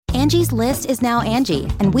Angie's List is now Angie,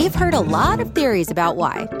 and we've heard a lot of theories about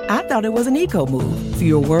why. I thought it was an eco move.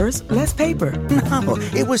 Fewer words, less paper. No,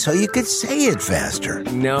 it was so you could say it faster.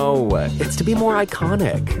 No, it's to be more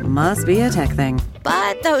iconic. Must be a tech thing.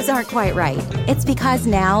 But those aren't quite right. It's because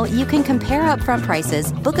now you can compare upfront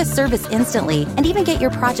prices, book a service instantly, and even get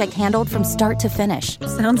your project handled from start to finish.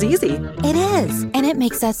 Sounds easy. It is, and it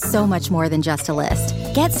makes us so much more than just a list.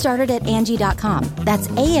 Get started at Angie.com. That's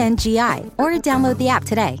ANGI, or download the app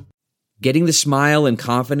today. Getting the smile and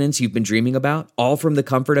confidence you've been dreaming about, all from the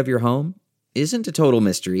comfort of your home, isn't a total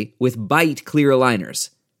mystery with Byte clear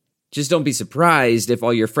aligners. Just don't be surprised if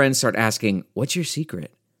all your friends start asking, "What's your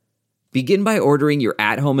secret?" Begin by ordering your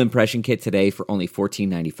at-home impression kit today for only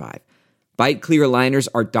 $14.95. Byte clear aligners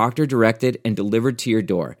are doctor-directed and delivered to your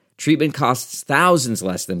door. Treatment costs thousands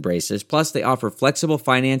less than braces, plus they offer flexible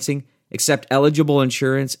financing, accept eligible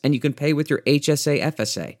insurance, and you can pay with your HSA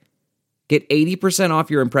FSA. Get 80% off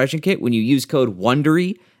your impression kit when you use code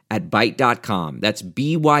WONDERY at Byte.com. That's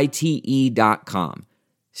BYTE.com.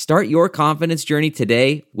 Start your confidence journey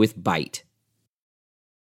today with Byte.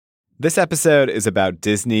 This episode is about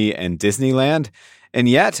Disney and Disneyland, and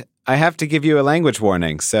yet I have to give you a language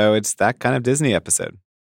warning, so it's that kind of Disney episode.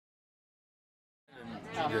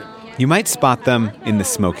 You might spot them in the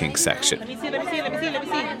smoking section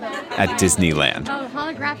at Disneyland. Oh,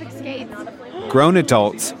 holographic skates. Grown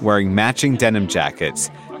adults wearing matching denim jackets,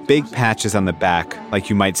 big patches on the back like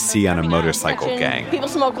you might see on a motorcycle gang. People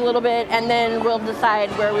smoke a little bit, and then we'll decide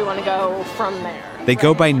where we want to go from there. They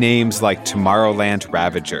go by names like Tomorrowland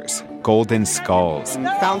Ravagers, Golden Skulls,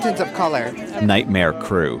 Fountains of Color, Nightmare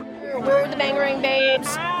Crew, We're the Bangarang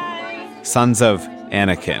Babes, Sons of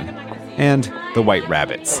Anakin, and the White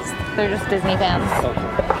Rabbits. They're just Disney fans.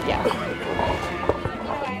 Yeah.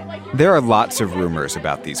 There are lots of rumors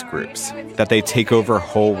about these groups, that they take over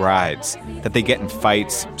whole rides, that they get in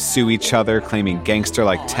fights, sue each other, claiming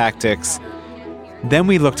gangster-like tactics. Then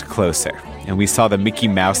we looked closer, and we saw the Mickey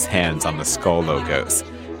Mouse hands on the skull logos.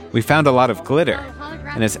 We found a lot of glitter,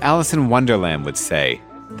 and as Alice in Wonderland would say,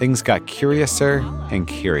 things got curiouser and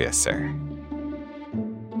curiouser.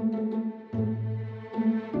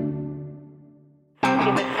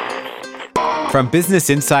 From Business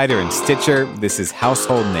Insider and Stitcher, this is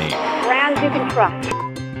Household Name. Brands you can trust.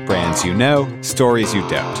 Brands you know, stories you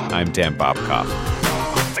don't. I'm Dan Bobkoff.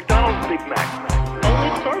 McDonald's Big Mac. Only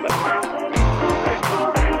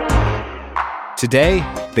Starbucks. Today,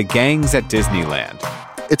 the gangs at Disneyland.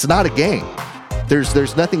 It's not a gang.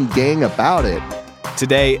 There's nothing gang about it.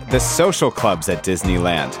 Today, the social clubs at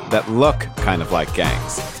Disneyland that look kind of like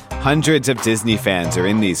gangs. Hundreds of Disney fans are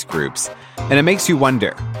in these groups, and it makes you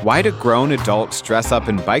wonder, why do grown adults dress up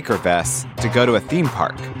in biker vests to go to a theme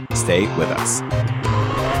park? Stay with us.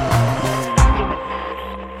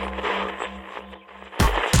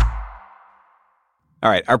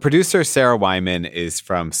 All right, our producer, Sarah Wyman, is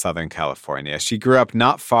from Southern California. She grew up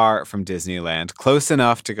not far from Disneyland, close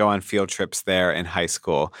enough to go on field trips there in high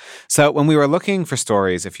school. So when we were looking for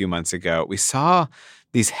stories a few months ago, we saw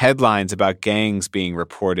these headlines about gangs being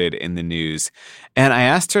reported in the news. And I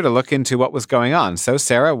asked her to look into what was going on. So,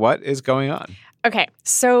 Sarah, what is going on? Okay,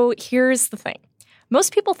 so here's the thing.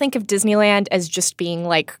 Most people think of Disneyland as just being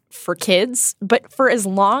like for kids, but for as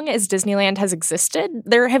long as Disneyland has existed,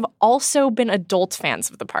 there have also been adult fans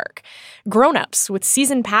of the park. Grown-ups with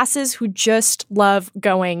season passes who just love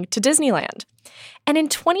going to Disneyland. And in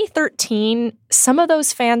 2013, some of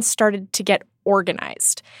those fans started to get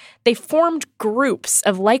organized. They formed groups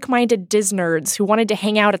of like-minded Disnerds who wanted to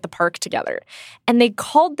hang out at the park together. And they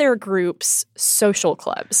called their groups social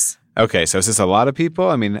clubs. Okay, so is this a lot of people?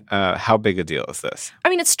 I mean, how big a deal is this? I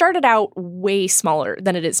mean, it started out way smaller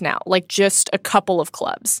than it is now, like just a couple of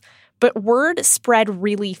clubs. But word spread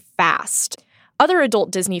really fast. Other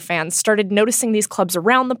adult Disney fans started noticing these clubs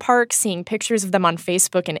around the park, seeing pictures of them on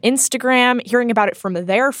Facebook and Instagram, hearing about it from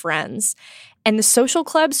their friends. And the social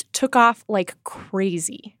clubs took off like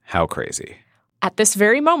crazy. How crazy? At this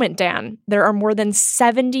very moment, Dan, there are more than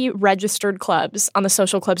 70 registered clubs on the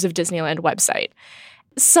Social Clubs of Disneyland website.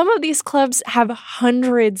 Some of these clubs have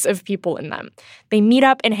hundreds of people in them. They meet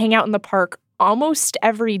up and hang out in the park almost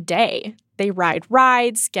every day. They ride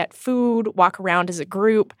rides, get food, walk around as a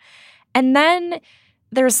group. And then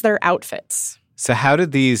there's their outfits. So how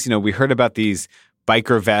did these, we heard about these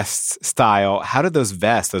biker vests style. How did those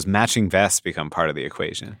vests, those matching vests, become part of the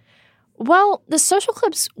equation? Well, the social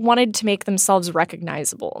clubs wanted to make themselves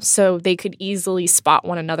recognizable so they could easily spot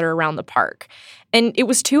one another around the park. And it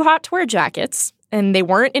was too hot to wear jackets, and they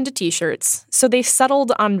weren't into T-shirts, so they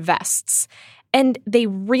settled on vests. And they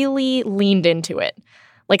really leaned into it.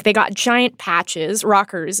 Like, they got giant patches,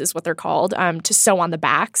 rockers is what they're called, to sew on the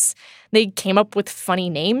backs. They came up with funny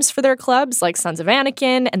names for their clubs, like Sons of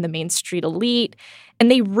Anakin and the Main Street Elite. And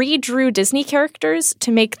they redrew Disney characters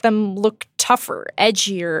to make them look tougher,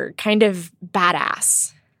 edgier, kind of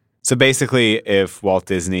badass. So basically, if Walt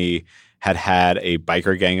Disney had had a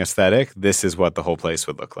biker gang aesthetic, this is what the whole place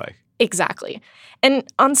would look like. Exactly. And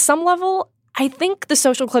on some level, I think the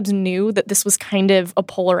social clubs knew that this was kind of a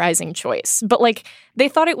polarizing choice. But, like, they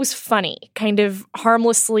thought it was funny, kind of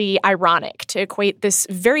harmlessly ironic to equate this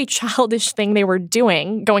very childish thing they were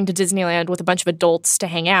doing, going to Disneyland with a bunch of adults to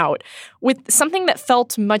hang out, with something that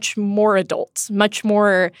felt much more adult, much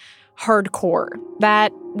more hardcore.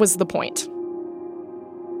 That was the point.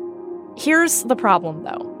 Here's the problem,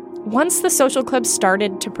 though. Once the social clubs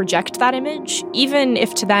started to project that image, even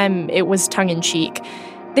if to them it was tongue-in-cheek,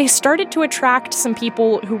 they started to attract some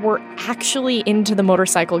people who were actually into the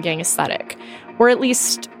motorcycle gang aesthetic, or at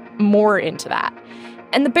least more into that.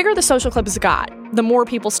 And the bigger the social clubs got, the more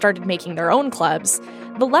people started making their own clubs,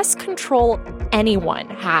 the less control anyone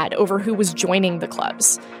had over who was joining the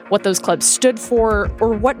clubs, what those clubs stood for,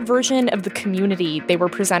 or what version of the community they were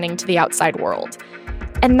presenting to the outside world.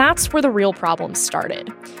 And that's where the real problems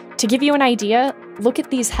started. To give you an idea, look at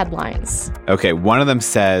these headlines. Okay, one of them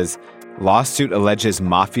says, lawsuit alleges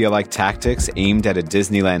mafia-like tactics aimed at a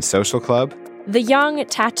Disneyland social club. The young,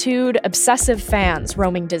 tattooed, obsessive fans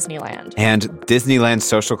roaming Disneyland. And Disneyland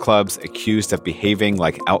social clubs accused of behaving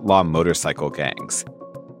like outlaw motorcycle gangs.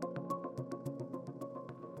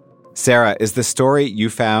 Sarah, is the story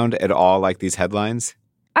you found at all like these headlines?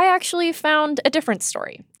 I actually found a different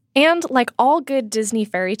story. And like all good Disney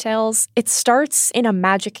fairy tales, it starts in a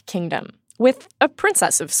magic kingdom with a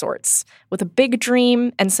princess of sorts, with a big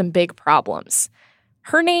dream and some big problems.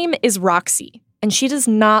 Her name is Roxy, and she does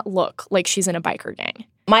not look like she's in a biker gang.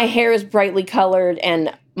 My hair is brightly colored,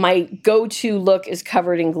 and my go-to look is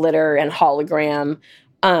covered in glitter and hologram.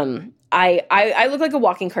 I look like a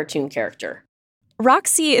walking cartoon character.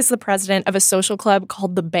 Roxy is the president of a social club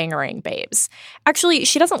called the Bangarang Babes. Actually,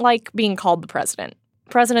 she doesn't like being called the president.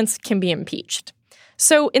 Presidents can be impeached.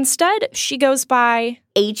 So instead, she goes by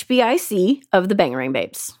HBIC of the Bangarang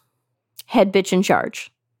Babes. Head bitch in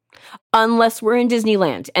charge. Unless we're in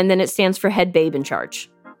Disneyland, and then it stands for head babe in charge.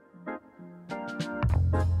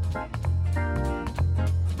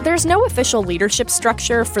 There's no official leadership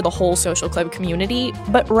structure for the whole social club community,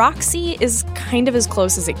 but Roxy is kind of as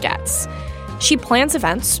close as it gets. She plans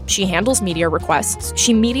events, she handles media requests,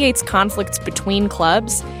 she mediates conflicts between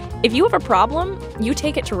clubs. If you have a problem, you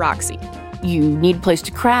take it to Roxy. You need a place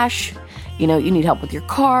to crash, you need help with your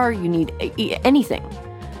car, you need anything.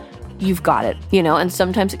 You've got it, and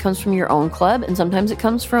sometimes it comes from your own club and sometimes it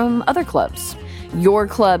comes from other clubs. Your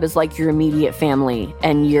club is like your immediate family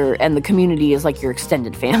and the community is like your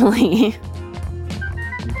extended family.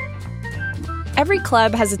 Every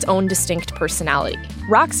club has its own distinct personality.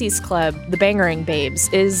 Roxy's club, the Bangarang Babes,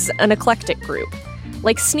 is an eclectic group.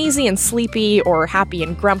 Like sneezy and sleepy or happy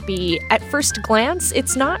and grumpy, at first glance,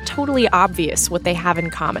 it's not totally obvious what they have in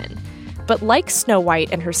common. But like Snow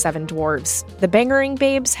White and her 7 dwarves, the Bangarang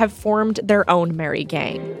Babes have formed their own merry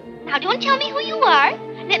gang. Now don't tell me who you are.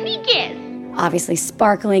 Let me guess. Obviously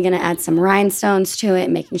sparkly, gonna add some rhinestones to it,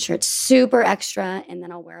 making sure it's super extra, and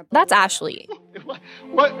then I'll wear a... That's Ashley.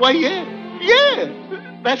 Why,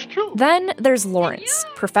 yeah, that's true. Then there's Lawrence,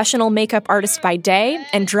 professional makeup artist by day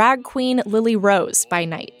and drag queen Lily Rose by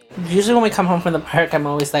night. Usually when we come home from the park, I'm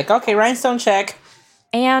always like, okay, rhinestone check.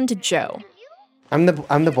 And Joe. I'm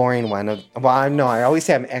the boring one. I always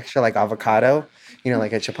say I'm extra like avocado,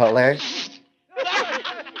 like a Chipotle.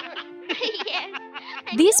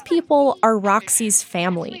 These people are Roxy's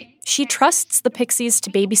family. She trusts the Pixies to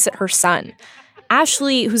babysit her son.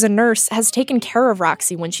 Ashley, who's a nurse, has taken care of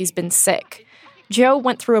Roxy when she's been sick. Joe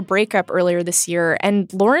went through a breakup earlier this year,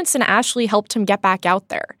 and Lawrence and Ashley helped him get back out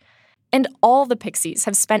there. And all the Pixies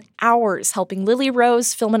have spent hours helping Lily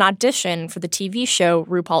Rose film an audition for the TV show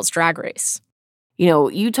RuPaul's Drag Race.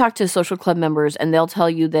 You talk to social club members, and they'll tell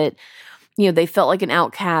you that, they felt like an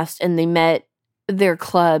outcast, and they met their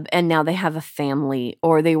club and now they have a family,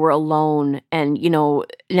 or they were alone and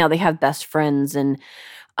now they have best friends, and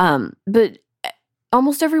but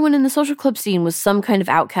almost everyone in the social club scene was some kind of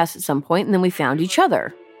outcast at some point, and then we found each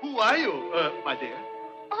other. Who are you, my dear?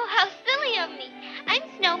 Oh, how silly of me. I'm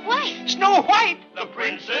Snow White. Snow White, the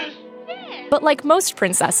princess? Yes. But like most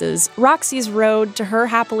princesses, Roxy's road to her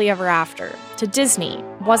happily ever after, to Disney,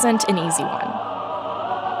 wasn't an easy one.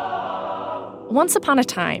 Once upon a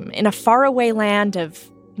time, in a faraway land of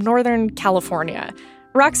Northern California,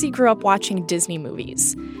 Roxy grew up watching Disney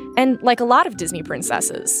movies. And like a lot of Disney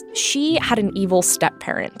princesses, she had an evil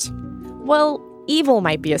step-parent. Well, evil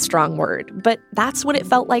might be a strong word, but that's what it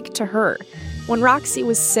felt like to her. When Roxy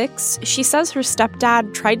was 6, she says her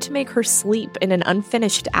stepdad tried to make her sleep in an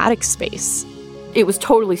unfinished attic space. It was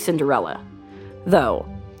totally Cinderella, though.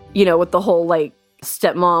 You know, with the whole, like,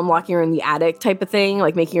 stepmom locking her in the attic type of thing,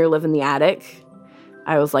 like making her live in the attic.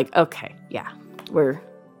 I was like, okay, yeah, we're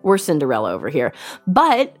Cinderella over here.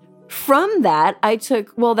 But from that, I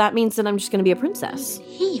took, well, that means that I'm just going to be a princess.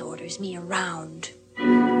 He orders me around.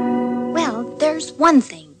 Well, there's one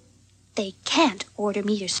thing. They can't order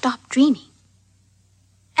me to stop dreaming.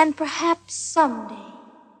 And perhaps someday.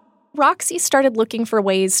 Roxy started looking for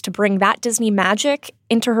ways to bring that Disney magic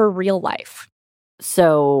into her real life.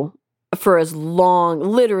 So for as long,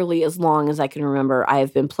 literally as long as I can remember, I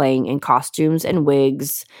have been playing in costumes and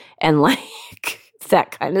wigs and like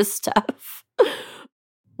that kind of stuff.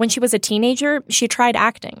 When she was a teenager, she tried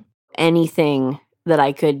acting. Anything that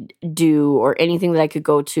I could do or anything that I could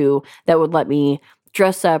go to that would let me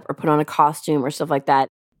dress up or put on a costume or stuff like that.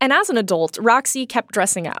 And as an adult, Roxy kept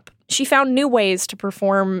dressing up. She found new ways to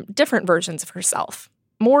perform different versions of herself,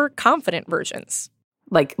 more confident versions.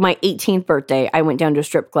 Like my 18th birthday, I went down to a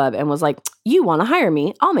strip club and was like, you want to hire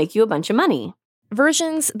me? I'll make you a bunch of money.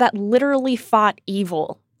 Versions that literally fought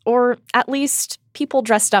evil, or at least people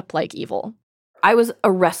dressed up like evil. I was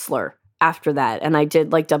a wrestler after that, and I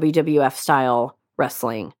did like WWF style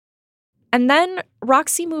wrestling. And then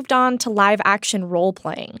Roxy moved on to live-action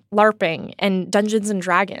role-playing, LARPing, and Dungeons &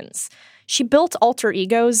 Dragons. She built alter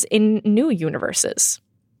egos in new universes.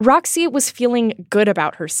 Roxy was feeling good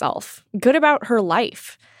about herself, good about her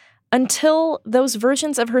life, until those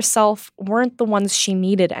versions of herself weren't the ones she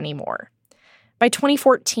needed anymore. By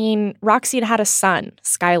 2014, Roxy had a son,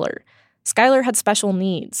 Skylar. Skylar had special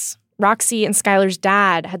needs. Roxy and Skylar's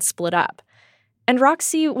dad had split up. And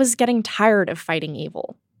Roxy was getting tired of fighting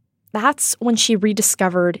evil. That's when she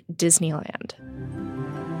rediscovered Disneyland.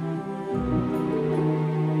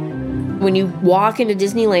 When you walk into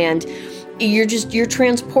Disneyland, you're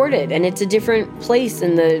transported, and it's a different place,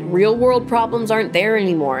 and the real world problems aren't there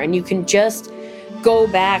anymore. And you can just go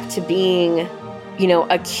back to being, you know,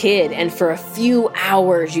 a kid. And for a few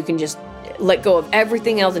hours, you can just let go of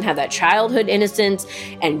everything else and have that childhood innocence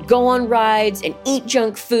and go on rides and eat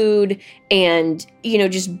junk food and, you know,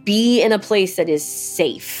 just be in a place that is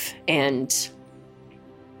safe and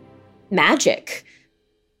magic.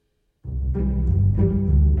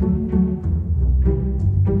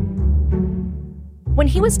 When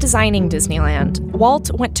he was designing Disneyland, Walt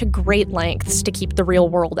went to great lengths to keep the real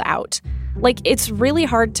world out. Like, it's really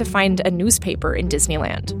hard to find a newspaper in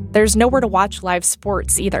Disneyland. There's nowhere to watch live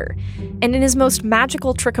sports either. And in his most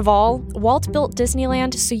magical trick of all, Walt built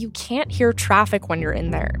Disneyland so you can't hear traffic when you're in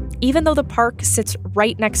there, even though the park sits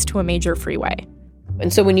right next to a major freeway.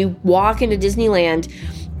 And so when you walk into Disneyland,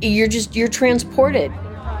 you're transported.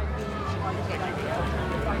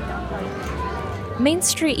 Main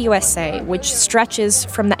Street USA, which stretches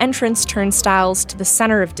from the entrance turnstiles to the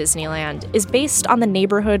center of Disneyland, is based on the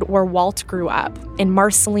neighborhood where Walt grew up, in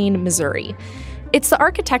Marceline, Missouri. It's the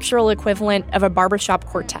architectural equivalent of a barbershop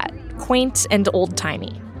quartet, quaint and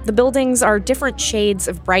old-timey. The buildings are different shades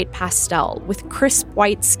of bright pastel, with crisp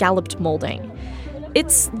white scalloped molding.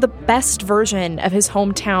 It's the best version of his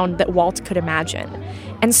hometown that Walt could imagine.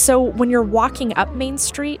 And so when you're walking up Main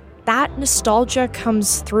Street, that nostalgia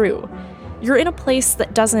comes through. You're in a place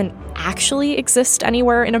that doesn't actually exist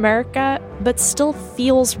anywhere in America, but still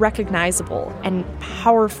feels recognizable and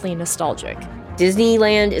powerfully nostalgic.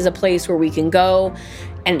 Disneyland is a place where we can go,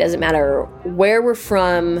 and it doesn't matter where we're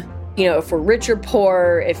from, you know, if we're rich or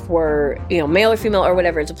poor, if we're, you know, male or female or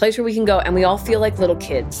whatever. It's a place where we can go, and we all feel like little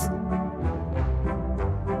kids.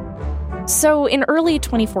 So in early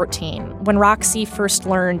 2014, when Roxy first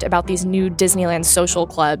learned about these new Disneyland social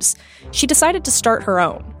clubs, she decided to start her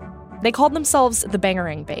own. They called themselves the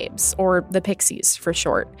Bangarang Babes, or the Pixies for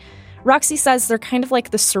short. Roxy says they're kind of like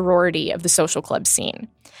the sorority of the social club scene.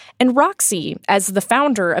 And Roxy, as the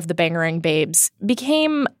founder of the Bangarang Babes,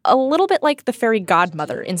 became a little bit like the fairy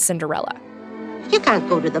godmother in Cinderella. You can't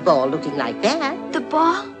go to the ball looking like that. The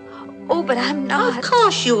ball? Oh, but I'm not. Of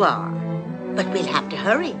course you are. But we'll have to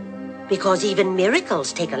hurry, because even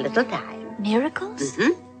miracles take a little time. Miracles?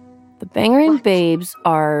 Mm-hmm. The Bangarang Babes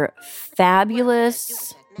are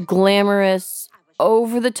fabulous, glamorous,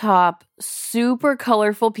 over-the-top, super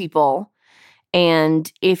colorful people.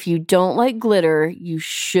 And if you don't like glitter, you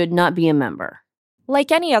should not be a member. Like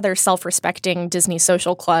any other self-respecting Disney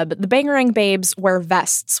social club, the Bangarang Babes wear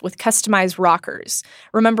vests with customized rockers.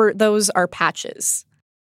 Remember, those are patches.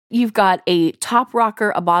 You've got a top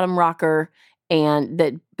rocker, a bottom rocker, and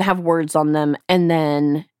that have words on them. And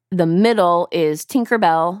then the middle is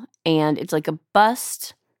Tinkerbell, and it's like a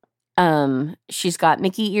bust. She's got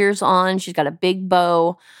Mickey ears on. She's got a big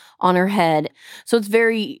bow on her head. So it's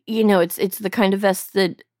very, it's the kind of vest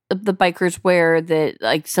that the bikers wear, that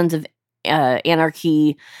like Sons of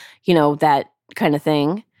Anarchy, that kind of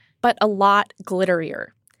thing. But a lot glitterier.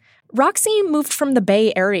 Roxy moved from the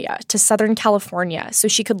Bay Area to Southern California so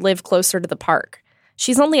she could live closer to the park.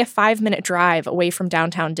 She's only a 5-minute drive away from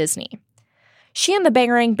downtown Disney. She and the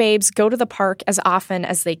Bangarang Babes go to the park as often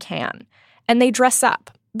as they can, and they dress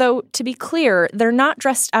up. Though, to be clear, they're not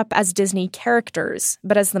dressed up as Disney characters,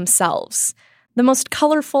 but as themselves. The most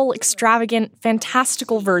colorful, extravagant,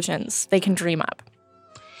 fantastical versions they can dream up.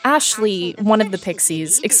 Ashley, one of the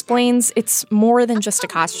pixies, explains it's more than just a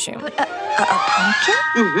costume. A pumpkin?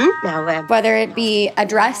 Mm-hmm. Now, Whether it be a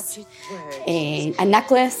dress, a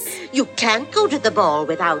necklace. You can't go to the ball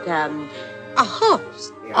without, a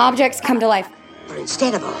horse. Objects come to life. Or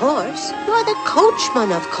instead of a horse, you're the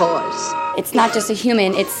coachman, of course. It's not just a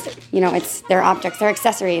human, it's their objects, their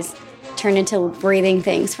accessories turned into breathing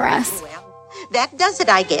things for us. Well, that does it,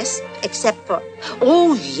 I guess, except for,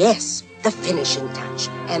 oh yes, the finishing touch.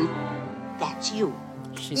 And that's you.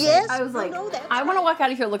 Yes? I was like, I want to walk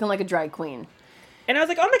out of here looking like a drag queen. And I was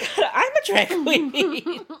like, oh my God, I'm a drag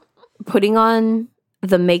queen. Putting on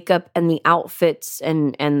the makeup and the outfits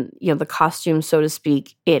and the costume, so to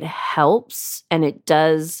speak, it helps, and it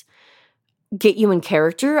does get you in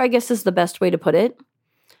character, I guess is the best way to put it.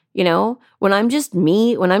 When I'm just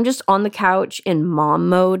me, when I'm just on the couch in mom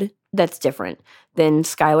mode, that's different. Then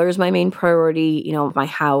Skylar is my main priority, my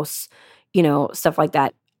house, stuff like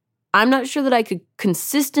that. I'm not sure that I could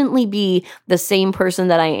consistently be the same person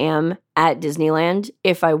that I am at Disneyland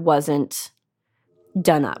if I wasn't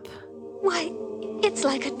done up. Why, it's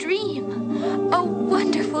like a dream. A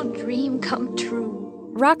wonderful dream come true.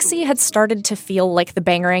 Roxy had started to feel like the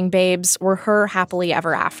Bangarang Babes were her happily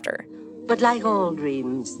ever after. But like all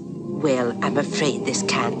dreams, well, I'm afraid this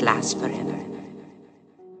can't last forever.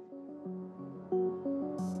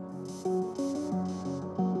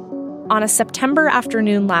 On a September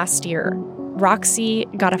afternoon last year, Roxy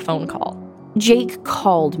got a phone call. Jake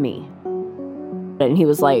called me, and he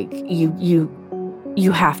was like,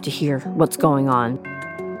 you have to hear what's going on.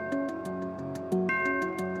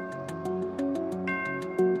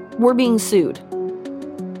 We're being sued.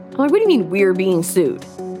 I'm like, what do you mean we're being sued?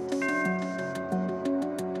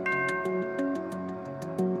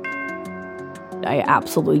 I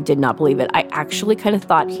absolutely did not believe it. I actually kind of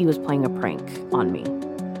thought he was playing a prank on me.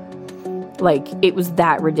 Like, it was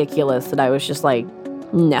that ridiculous that I was just like,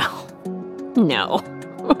 no.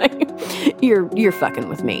 Like, you're fucking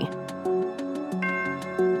with me.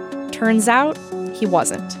 Turns out, he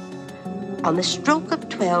wasn't. On the stroke of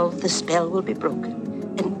 12, the spell will be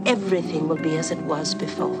broken, and everything will be as it was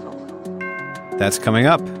before. That's coming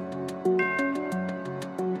up.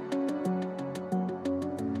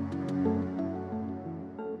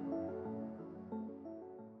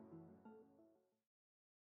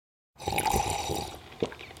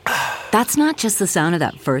 That's not just the sound of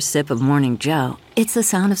that first sip of Morning Joe. It's the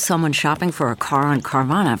sound of someone shopping for a car on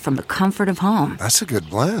Carvana from the comfort of home. That's a good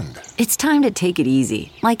blend. It's time to take it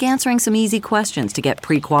easy, like answering some easy questions to get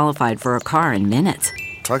pre-qualified for a car in minutes.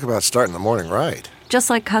 Talk about starting the morning right. Just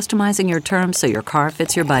like customizing your terms so your car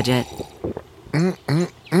fits your budget.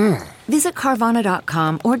 Visit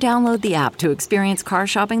Carvana.com or download the app to experience car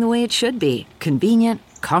shopping the way it should be. Convenient,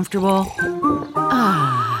 comfortable.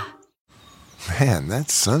 Ah. Man,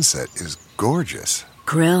 that sunset is gorgeous.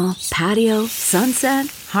 Grill, patio, sunset.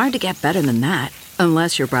 Hard to get better than that.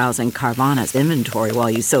 Unless you're browsing Carvana's inventory while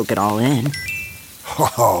you soak it all in.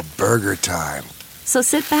 Oh, burger time. So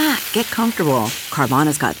sit back, get comfortable.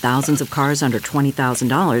 Carvana's got thousands of cars under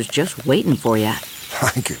 $20,000 just waiting for you.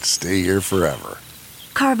 I could stay here forever.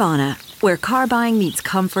 Carvana, where car buying meets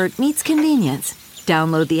comfort meets convenience.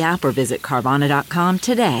 Download the app or visit Carvana.com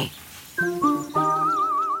today.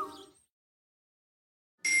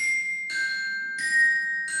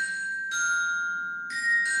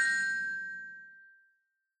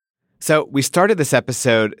 So we started this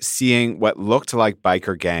episode seeing what looked like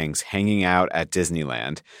biker gangs hanging out at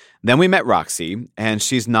Disneyland. Then we met Roxy, and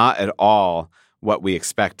she's not at all what we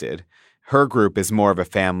expected. Her group is more of a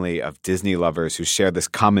family of Disney lovers who share this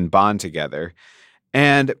common bond together.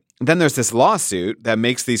 And then there's this lawsuit that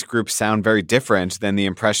makes these groups sound very different than the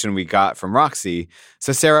impression we got from Roxy.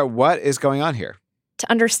 So Sarah, what is going on here?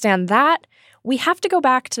 To understand that, we have to go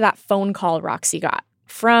back to that phone call Roxy got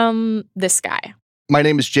from this guy. My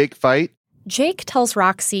name is Jake Fight. Jake tells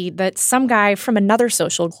Roxy that some guy from another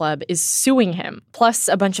social club is suing him, plus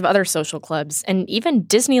a bunch of other social clubs, and even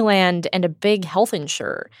Disneyland and a big health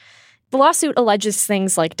insurer. The lawsuit alleges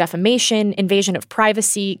things like defamation, invasion of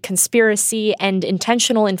privacy, conspiracy, and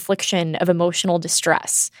intentional infliction of emotional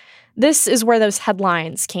distress. This is where those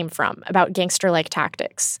headlines came from about gangster-like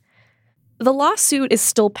tactics. The lawsuit is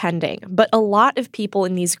still pending, but a lot of people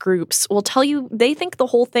in these groups will tell you they think the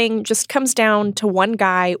whole thing just comes down to one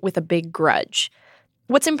guy with a big grudge.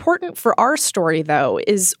 What's important for our story, though,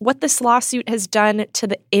 is what this lawsuit has done to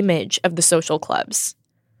the image of the social clubs.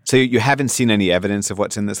 So you haven't seen any evidence of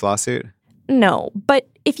what's in this lawsuit? No, but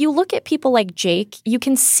if you look at people like Jake, you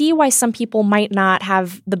can see why some people might not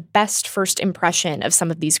have the best first impression of some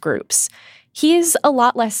of these groups. He is a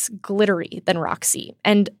lot less glittery than Roxy,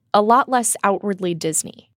 and a lot less outwardly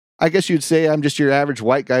Disney. I guess you'd say I'm just your average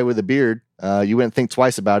white guy with a beard. You wouldn't think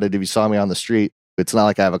twice about it if you saw me on the street. It's not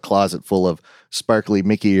like I have a closet full of sparkly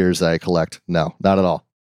Mickey ears that I collect. No, not at all.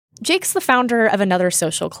 Jake's the founder of another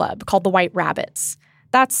social club called the White Rabbits.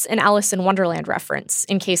 That's an Alice in Wonderland reference,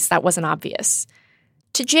 in case that wasn't obvious.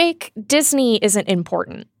 To Jake, Disney isn't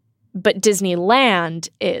important, but Disneyland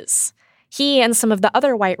is. He and some of the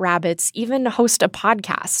other White Rabbits even host a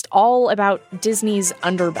podcast all about Disney's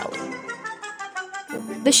underbelly.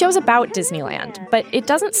 The show's about Disneyland, but it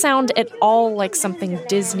doesn't sound at all like something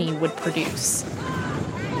Disney would produce.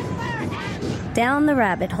 Down the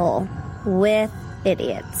rabbit hole with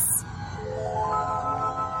idiots.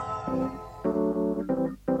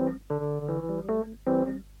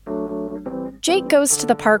 Jake goes to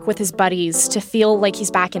the park with his buddies to feel like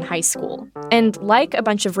he's back in high school. And like a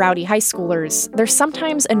bunch of rowdy high schoolers, they're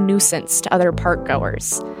sometimes a nuisance to other park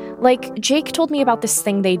goers. Like, Jake told me about this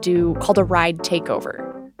thing they do called a ride takeover.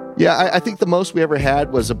 Yeah, I think the most we ever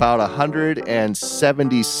had was about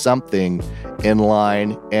 170-something in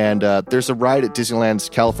line. And there's a ride at Disneyland's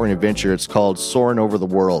California Adventure. It's called Soarin' Over the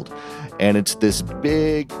World. And it's this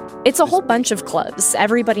big... It's a whole bunch of clubs,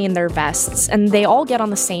 everybody in their vests, and they all get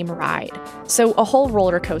on the same ride. So a whole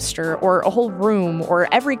roller coaster or a whole room or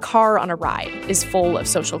every car on a ride is full of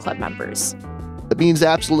social club members. It means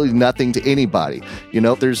absolutely nothing to anybody.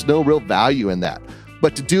 There's no real value in that.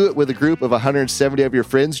 But to do it with a group of 170 of your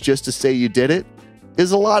friends just to say you did it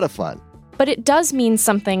is a lot of fun. But it does mean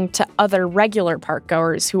something to other regular park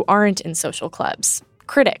goers who aren't in social clubs.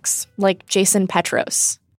 Critics, like Jason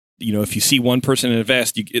Petros. If you see one person in a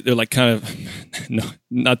vest, they're like kind of, no,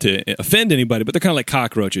 not to offend anybody, but they're kind of like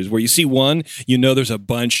cockroaches, where you see one, there's a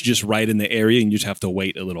bunch just right in the area and you just have to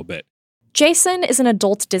wait a little bit. Jason is an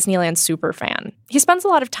adult Disneyland superfan. He spends a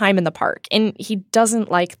lot of time in the park, and he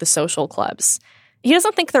doesn't like the social clubs. He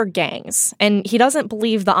doesn't think they're gangs, and he doesn't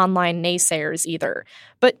believe the online naysayers either.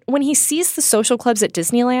 But when he sees the social clubs at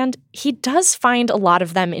Disneyland, he does find a lot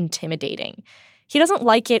of them intimidating. He doesn't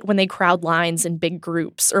like it when they crowd lines in big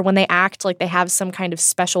groups or when they act like they have some kind of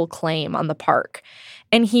special claim on the park.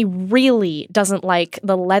 And he really doesn't like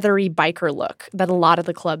the leathery biker look that a lot of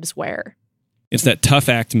the clubs wear. It's that tough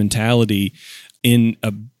act mentality in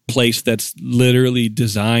a place that's literally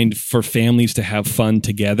designed for families to have fun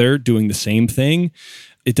together doing the same thing.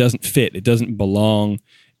 It doesn't fit. It doesn't belong.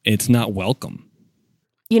 It's not welcome.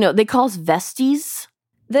 They call us vesties.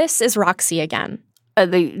 This is Roxy again.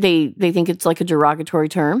 They think it's like a derogatory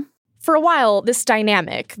term. For a while, this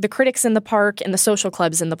dynamic, the critics in the park and the social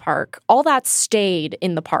clubs in the park, all that stayed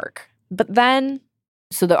in the park. But then...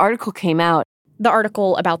 So the article came out. The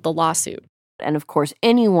article about the lawsuit. And of course,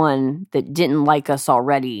 anyone that didn't like us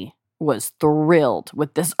already was thrilled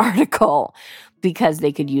with this article because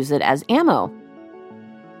they could use it as ammo.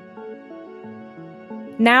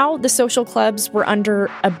 Now the social clubs were under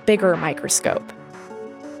a bigger microscope.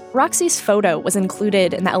 Roxy's photo was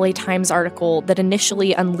included in the LA Times article that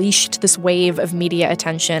initially unleashed this wave of media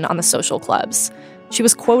attention on the social clubs. She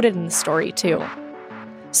was quoted in the story, too.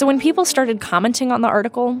 So when people started commenting on the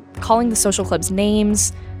article, calling the social clubs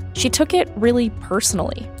names, she took it really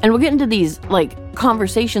personally. And we'll get into these,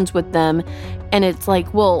 conversations with them, and it's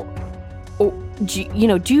like, well,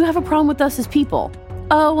 do you have a problem with us as people?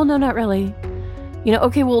 Oh, well, no, not really.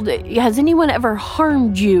 Okay, well, has anyone ever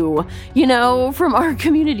harmed you, from our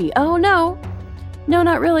community? Oh, no. No,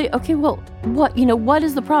 not really. Okay, well, what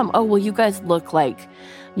is the problem? Oh, well, you guys look like,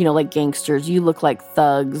 like gangsters. You look like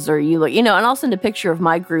thugs, or you look, and I'll send a picture of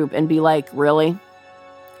my group and be like, really?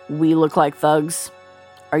 We look like thugs?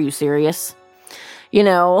 Are you serious?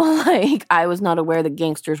 I was not aware that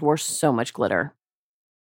gangsters wore so much glitter.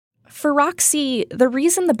 For Roxy, the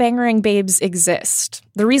reason the Bangarang Babes exist,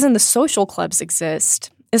 the reason the social clubs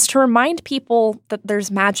exist, is to remind people that there's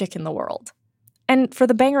magic in the world. And for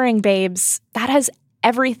the Bangarang Babes, that has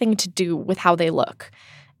everything to do with how they look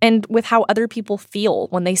and with how other people feel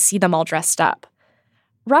when they see them all dressed up.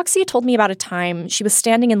 Roxy told me about a time she was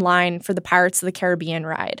standing in line for the Pirates of the Caribbean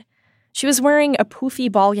ride. She was wearing a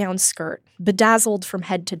poofy ball gown skirt, bedazzled from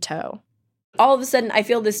head to toe. All of a sudden, I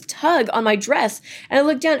feel this tug on my dress, and I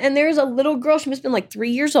look down, and there's a little girl, she must have been like 3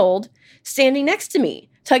 years old, standing next to me,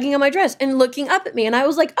 tugging on my dress and looking up at me. And I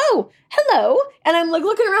was like, oh, hello. And I'm like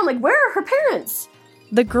looking around like, where are her parents?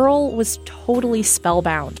 The girl was totally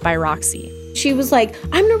spellbound by Roxy. She was like,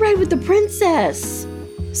 I'm gonna ride with the princess.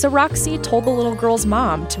 So Roxy told the little girl's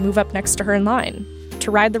mom to move up next to her in line,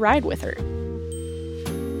 to ride the ride with her.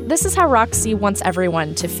 This is how Roxy wants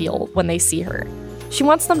everyone to feel when they see her. She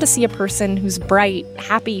wants them to see a person who's bright,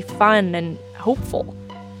 happy, fun, and hopeful.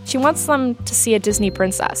 She wants them to see a Disney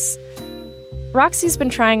princess. Roxy's been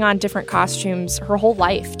trying on different costumes her whole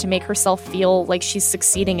life to make herself feel like she's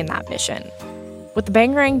succeeding in that mission. With the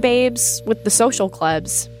Bangarang Babes, with the social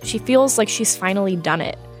clubs, she feels like she's finally done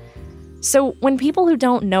it. So when people who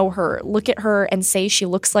don't know her look at her and say she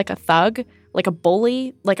looks like a thug, like a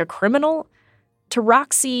bully, like a criminal, to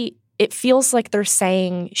Roxy, it feels like they're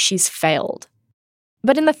saying she's failed.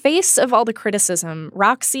 But in the face of all the criticism,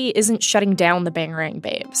 Roxy isn't shutting down the Bangarang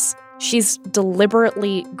Babes. She's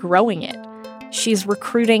deliberately growing it. She's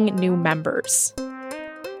recruiting new members.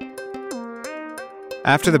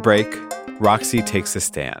 After the break, Roxy takes a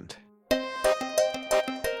stand.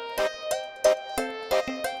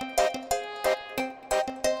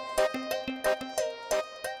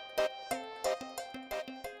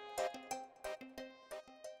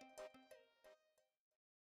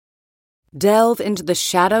 Delve into the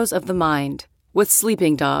shadows of the mind with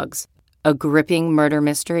Sleeping Dogs, a gripping murder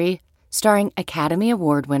mystery starring Academy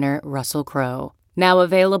Award winner Russell Crowe. Now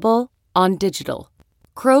available on digital.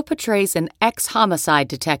 Crowe portrays an ex-homicide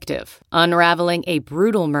detective unraveling a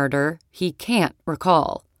brutal murder he can't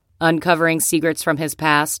recall. Uncovering secrets from his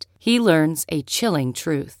past, he learns a chilling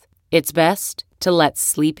truth. It's best to let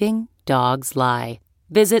sleeping dogs lie.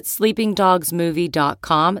 Visit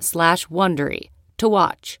sleepingdogsmovie.com/Wondery to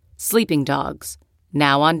watch Sleeping Dogs,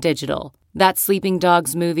 now on digital. That's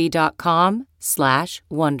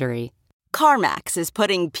sleepingdogsmovie.com/Wondery. CarMax is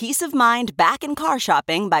putting peace of mind back in car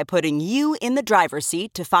shopping by putting you in the driver's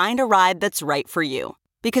seat to find a ride that's right for you.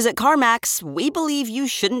 Because at CarMax, we believe you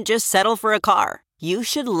shouldn't just settle for a car. You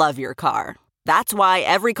should love your car. That's why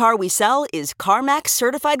every car we sell is CarMax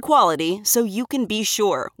certified quality, so you can be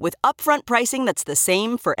sure with upfront pricing that's the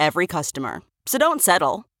same for every customer. So don't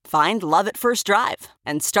settle. Find love at first drive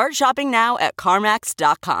and start shopping now at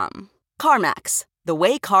CarMax.com. CarMax, the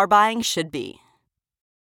way car buying should be.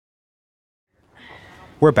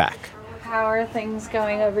 We're back. How are things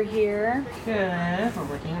going over here? Good. We're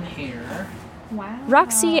working here. Wow.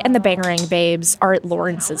 Roxy and the Bangarang Babes are at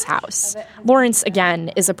Lawrence's house. Lawrence,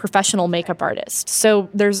 again, is a professional makeup artist, so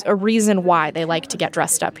there's a reason why they like to get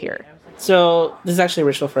dressed up here. So this is actually a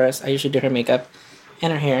ritual for us. I usually do her makeup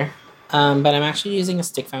and her hair, but I'm actually using a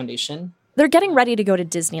stick foundation. They're getting ready to go to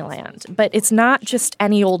Disneyland, but it's not just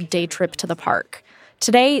any old day trip to the park.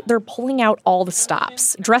 Today, they're pulling out all the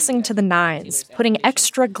stops, dressing to the nines, putting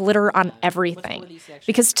extra glitter on everything.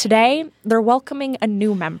 Because today, they're welcoming a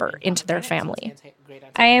new member into their family.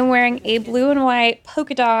 I am wearing a blue and white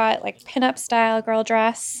polka dot, like pinup style girl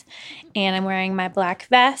dress, and I'm wearing my black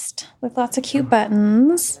vest with lots of cute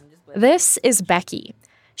buttons. This is Becky.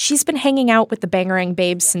 She's been hanging out with the Bangarang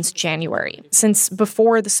Babes since January, since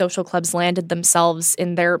before the social clubs landed themselves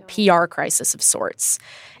in their PR crisis of sorts.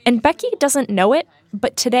 And Becky doesn't know it,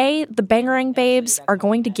 but today the Bangarang Babes are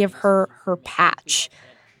going to give her her patch.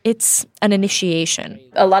 It's an initiation.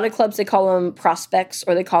 A lot of clubs, they call them prospects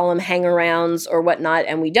or they call them hang-arounds or whatnot,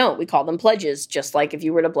 and we don't. We call them pledges, just like if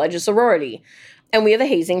you were to pledge a sorority. And we have a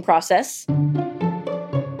hazing process.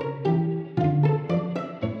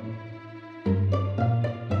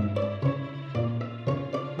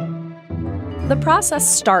 The process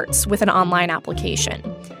starts with an online application.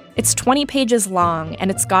 It's 20 pages long,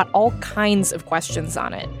 and it's got all kinds of questions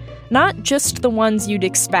on it. Not just the ones you'd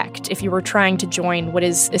expect if you were trying to join what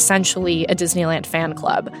is essentially a Disneyland fan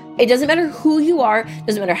club. It doesn't matter who you are,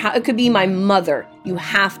 doesn't matter how, it could be my mother. You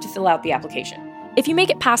have to fill out the application. If you make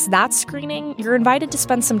it past that screening, you're invited to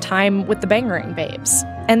spend some time with the Bangarang Babes.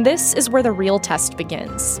 And this is where the real test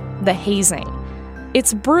begins, the hazing.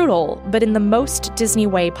 It's brutal, but in the most Disney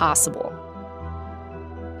way possible.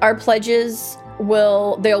 Our pledges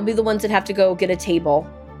they'll be the ones that have to go get a table,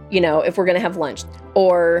 if we're going to have lunch,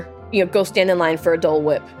 or, go stand in line for a Dole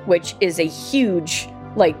Whip, which is a huge,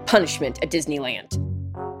 punishment at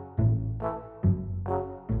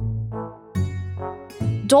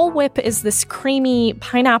Dole Whip is this creamy,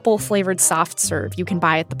 pineapple-flavored soft serve you can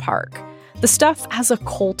buy at the park. The stuff has a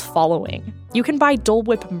cult following. You can buy Dole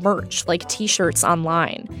Whip merch, like t-shirts,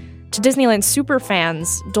 online. To Disneyland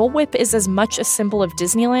superfans, Dole Whip is as much a symbol of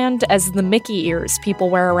Disneyland as the Mickey ears people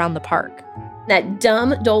wear around the park. That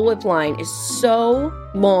dumb Dole Whip line is so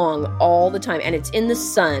long all the time, and it's in the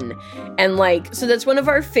sun. And so that's one of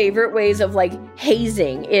our favorite ways of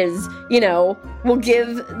hazing is, we'll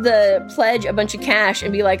give the pledge a bunch of cash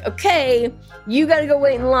and be like, okay, you got to go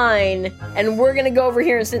wait in line, and we're going to go over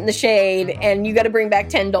here and sit in the shade, and you got to bring back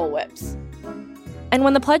 10 Dole Whips. And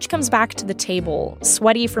when the pledge comes back to the table,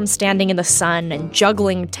 sweaty from standing in the sun and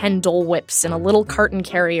juggling 10 Dole Whips in a little carton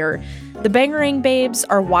carrier, the Bangarang Babes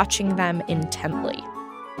are watching them intently.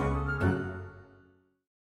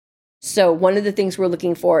 So one of the things we're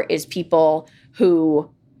looking for is people who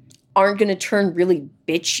aren't going to turn really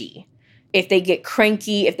bitchy. If they get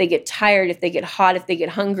cranky, if they get tired, if they get hot, if they get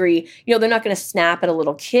hungry, they're not going to snap at a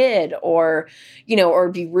little kid or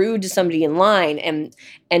be rude to somebody in line.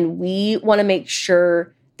 And we want to make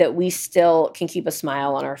sure that we still can keep a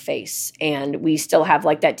smile on our face and we still have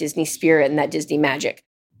that Disney spirit and that Disney magic.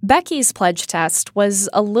 Becky's pledge test was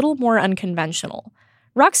a little more unconventional.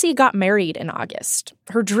 Roxy got married in August.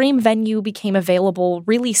 Her dream venue became available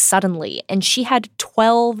really suddenly, and she had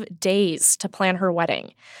 12 days to plan her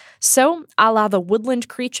wedding. So, a la the woodland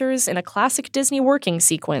creatures in a classic Disney working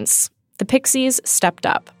sequence, the Pixies stepped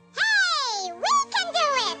up. Hey, we can do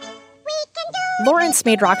it! We can do it! Lawrence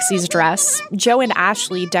made Roxy's dress, Joe and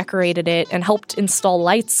Ashley decorated it and helped install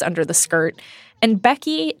lights under the skirt, and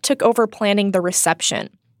Becky took over planning the reception.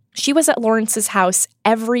 She was at Lawrence's house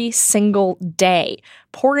every single day,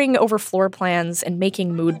 poring over floor plans and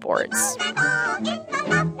making mood boards.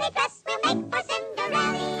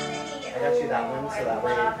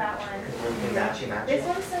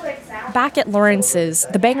 Back at Lawrence's,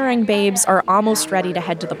 the Bangarang Babes are almost ready to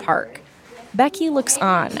head to the park. Becky looks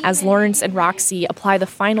on as Lawrence and Roxy apply the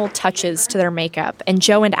final touches to their makeup, and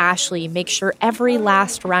Joe and Ashley make sure every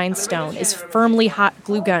last rhinestone is firmly hot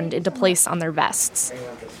glue-gunned into place on their vests.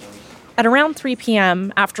 At around 3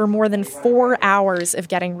 p.m., after more than 4 hours of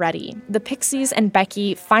getting ready, the Pixies and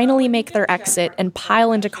Becky finally make their exit and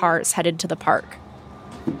pile into cars headed to the park.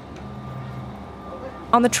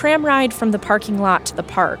 On the tram ride from the parking lot to the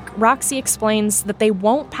park, Roxy explains that they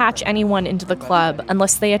won't patch anyone into the club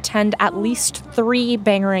unless they attend at least 3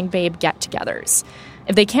 Bangarang Babe get-togethers.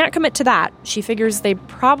 If they can't commit to that, she figures they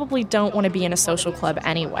probably don't want to be in a social club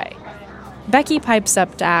anyway. Becky pipes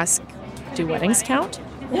up to ask, do weddings count?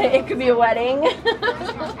 It could be a wedding.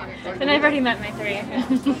 And I've already met my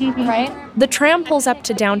 3. Right? The tram pulls up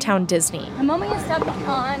to downtown Disney. The moment you step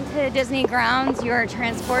onto Disney grounds, you are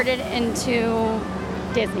transported into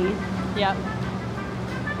Disney. Yep.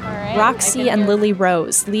 All right. Roxy and Lily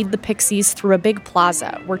Rose lead the Pixies through a big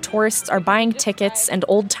plaza where tourists are buying tickets and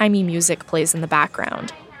old-timey music plays in the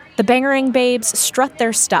background. The Bangarang Babes strut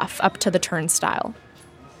their stuff up to the turnstile.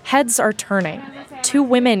 Heads are turning. 2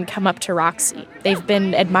 women come up to Roxy. They've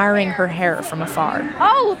been admiring her hair from afar.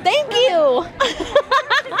 Oh, thank you!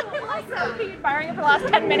 I've been admiring it for the last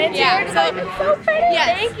 10 minutes Yeah, here. It's so pretty.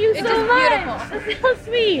 Yes, Thank you it's so just much. beautiful. That's so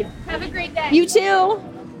sweet. Have a great day. You too.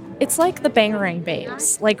 It's like the Bangarang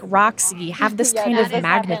Babes, like Roxy, have this kind of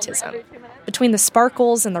magnetism. Between the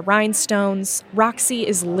sparkles and the rhinestones, Roxy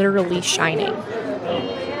is literally shining.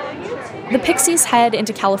 The Pixies head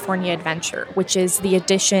into California Adventure, which is the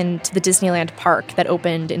addition to the Disneyland park that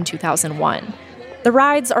opened in 2001. The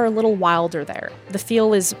rides are a little wilder there. The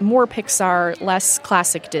feel is more Pixar, less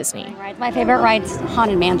classic Disney. My favorite ride's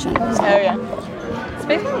Haunted Mansion. Oh, yeah.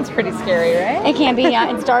 Space Mountain's pretty scary, right? It can be,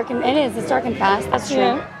 yeah. It's dark and it is. It's dark and fast. That's true.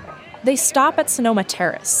 Yeah. They stop at Sonoma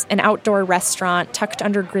Terrace, an outdoor restaurant tucked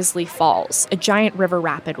under Grizzly Falls, a giant river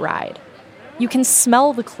rapid ride. You can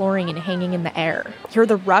smell the chlorine hanging in the air, hear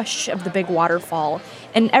the rush of the big waterfall,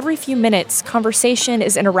 and every few minutes, conversation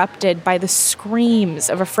is interrupted by the screams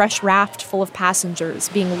of a fresh raft full of passengers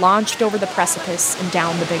being launched over the precipice and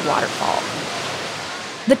down the big waterfall.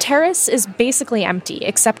 The terrace is basically empty,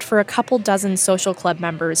 except for a couple dozen social club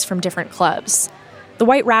members from different clubs. The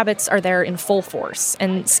White Rabbits are there in full force,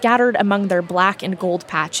 and scattered among their black and gold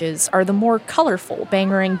patches are the more colorful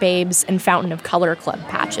Bangarang Babes and Fountain of Color Club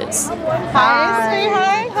patches. Hi.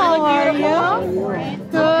 Hi. How are you?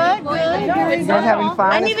 Good. You guys having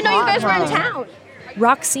fun? I didn't even know you guys were in town.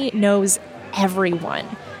 Roxy knows everyone,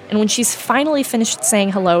 and when she's finally finished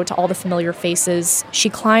saying hello to all the familiar faces, she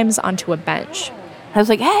climbs onto a bench. I was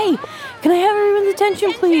like, hey, can I have everyone's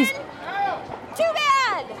attention, please? Too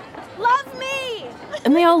bad. Love me.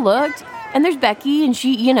 And they all looked, And there's Becky, and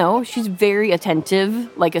she, you know, she's very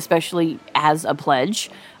attentive, like especially as a pledge.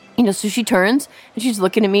 You know, so she turns, and she's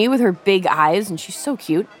looking at me with her big eyes, and she's so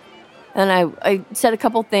cute. And I said a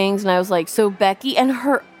couple things, and I was like, so Becky, and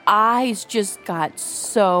her eyes just got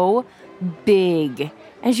so big.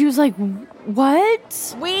 And she was like,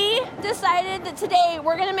 what? We decided that today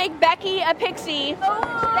we're going to make Becky a pixie.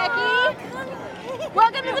 Becky,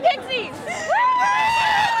 welcome to the Pixies.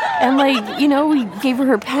 And like, you know, we gave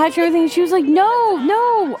her patch and everything. And she was like, no,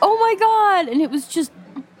 oh my God. And it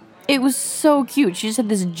was so cute. She just had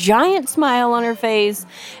this giant smile on her face.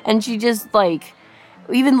 And she just like,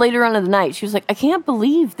 even later on in the night, she was like, I can't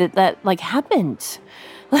believe that like happened.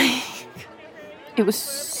 Like, it was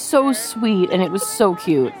so sweet and it was so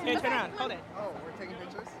cute. Hey, turn around. Hold it.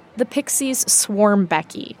 The Pixies swarm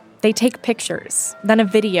Becky. They take pictures, then a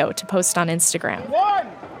video to post on Instagram. 1,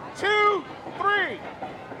 2, 3. It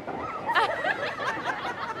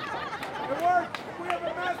worked. We have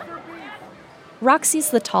a masterpiece. Roxy's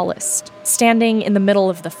the tallest, standing in the middle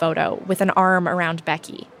of the photo with an arm around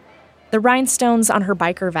Becky. The rhinestones on her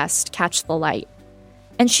biker vest catch the light.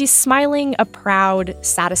 And she's smiling a proud,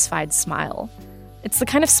 satisfied smile. It's the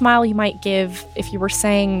kind of smile you might give if you were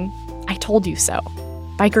saying, I told you so.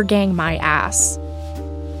 Biker gang my ass.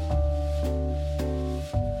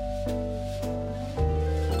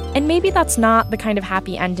 And maybe that's not the kind of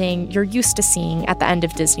happy ending you're used to seeing at the end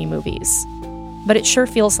of Disney movies. But it sure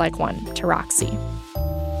feels like one to Roxy.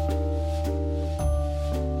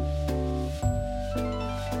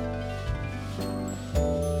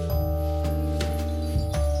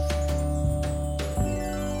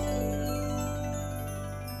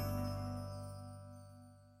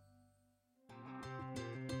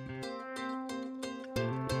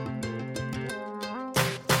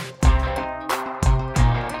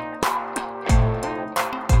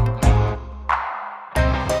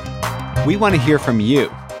 We want to hear from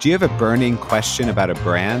you. Do you have a burning question about a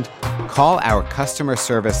brand? Call our customer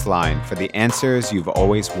service line for the answers you've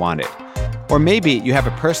always wanted. Or maybe you have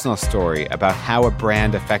a personal story about how a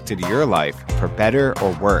brand affected your life for better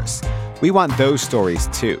or worse. We want those stories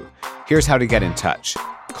too. Here's how to get in touch.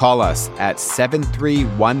 Call us at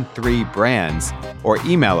 7313-BRANDS or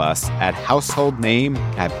email us at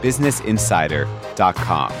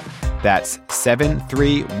householdname@businessinsider.com. That's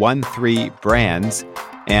 7313-BRANDS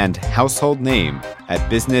and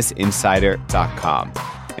householdname@businessinsider.com.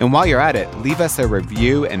 And while you're at it, leave us a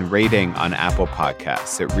review and rating on Apple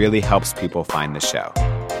Podcasts. It really helps people find the show.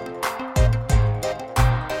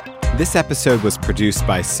 This episode was produced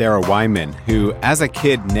by Sarah Wyman, who, as a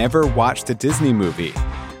kid, never watched a Disney movie.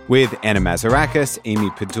 With Anna Mazarakis,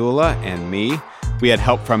 Amy Padula, and me. We had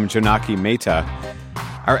help from Janaki Mehta.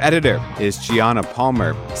 Our editor is Gianna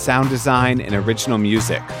Palmer. Sound design and original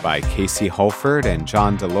music by Casey Holford and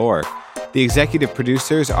John Delore. The executive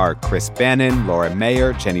producers are Chris Bannon, Laura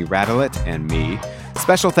Mayer, Jenny Radelet, and me.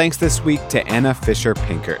 Special thanks this week to Anna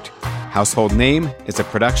Fisher-Pinkert. Household Name is a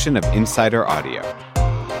production of Insider Audio.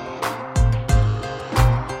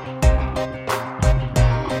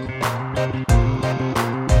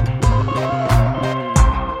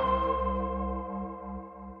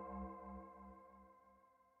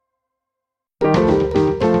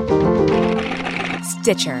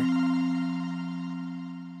 Stitcher.